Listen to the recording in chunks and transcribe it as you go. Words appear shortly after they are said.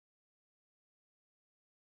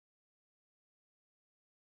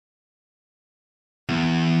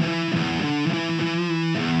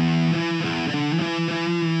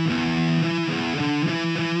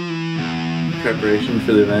preparation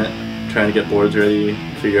for the event, trying to get boards ready,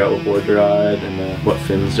 figure out what board to ride and what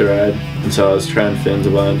fins to ride. And so I was trying fins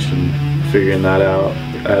a bunch and figuring that out.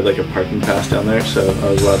 I had like a parking pass down there, so I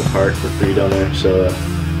was allowed to park for free down there. So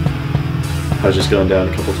I was just going down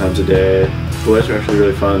a couple times a day. The waves were actually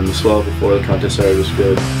really fun. The swell before the contest started was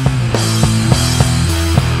good.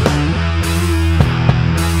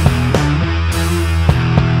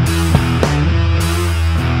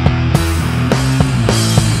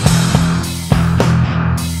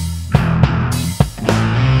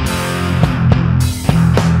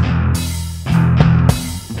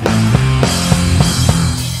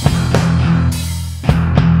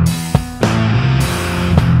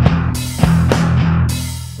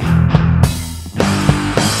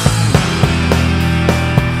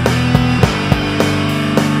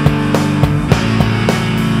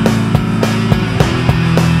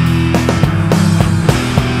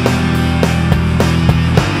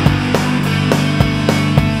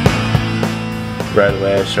 Right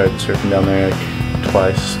away I started surfing down there like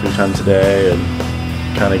twice, 3 times a day and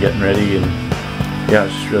kind of getting ready, and yeah, I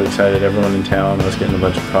was just really excited. Everyone in town was getting a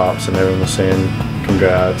bunch of props and everyone was saying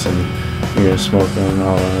congrats and you're gonna smoke them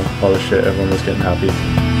and all the shit. Everyone was getting happy.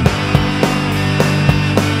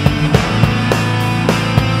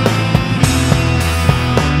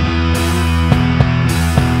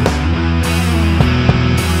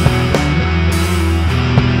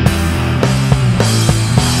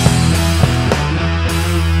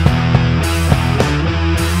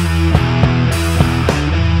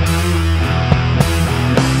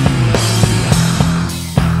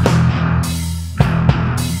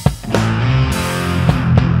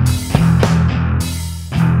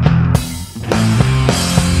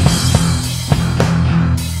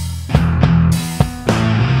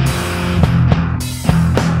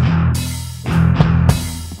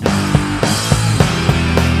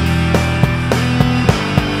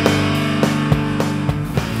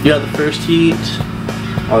 Yeah, the first heat,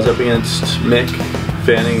 I was up against Mick,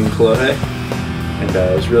 Fanning, and Kolohe, and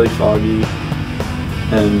it was really foggy,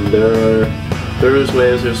 and there was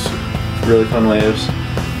waves, there's really fun waves,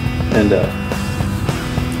 and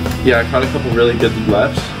yeah, I caught a couple really good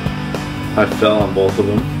lefts. I fell on both of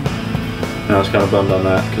them, and I was kind of bummed on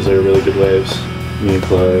that because they were really good waves. Me and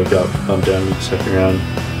Kolohe got bumped down in the second round.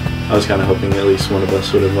 I was kind of hoping at least one of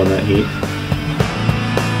us would have won that heat.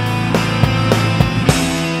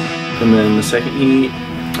 And then the second heat,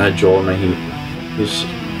 I had Joel in my heat. It was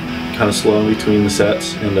kind of slow in between the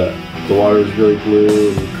sets, and the water was really blue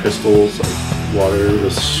and crystals, like water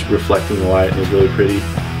was reflecting the light, and it was really pretty.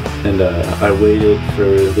 And I waited for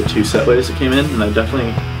the 2 set waves that came in, and I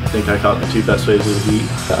definitely think I caught the 2 best waves of the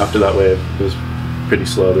heat. After that wave, it was pretty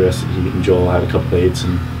slow the rest of the heat, and Joel had a couple 8s,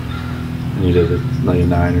 and he did like a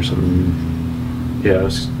 9 or something. Yeah, it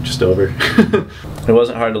was just over. It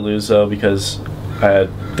wasn't hard to lose though, because I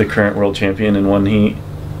had the current world champion in one heat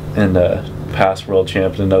and past world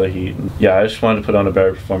champ in another heat. Yeah, I just wanted to put on a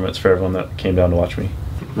better performance for everyone that came down to watch me.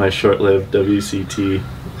 My short-lived WCT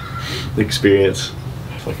experience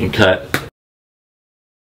fucking cut.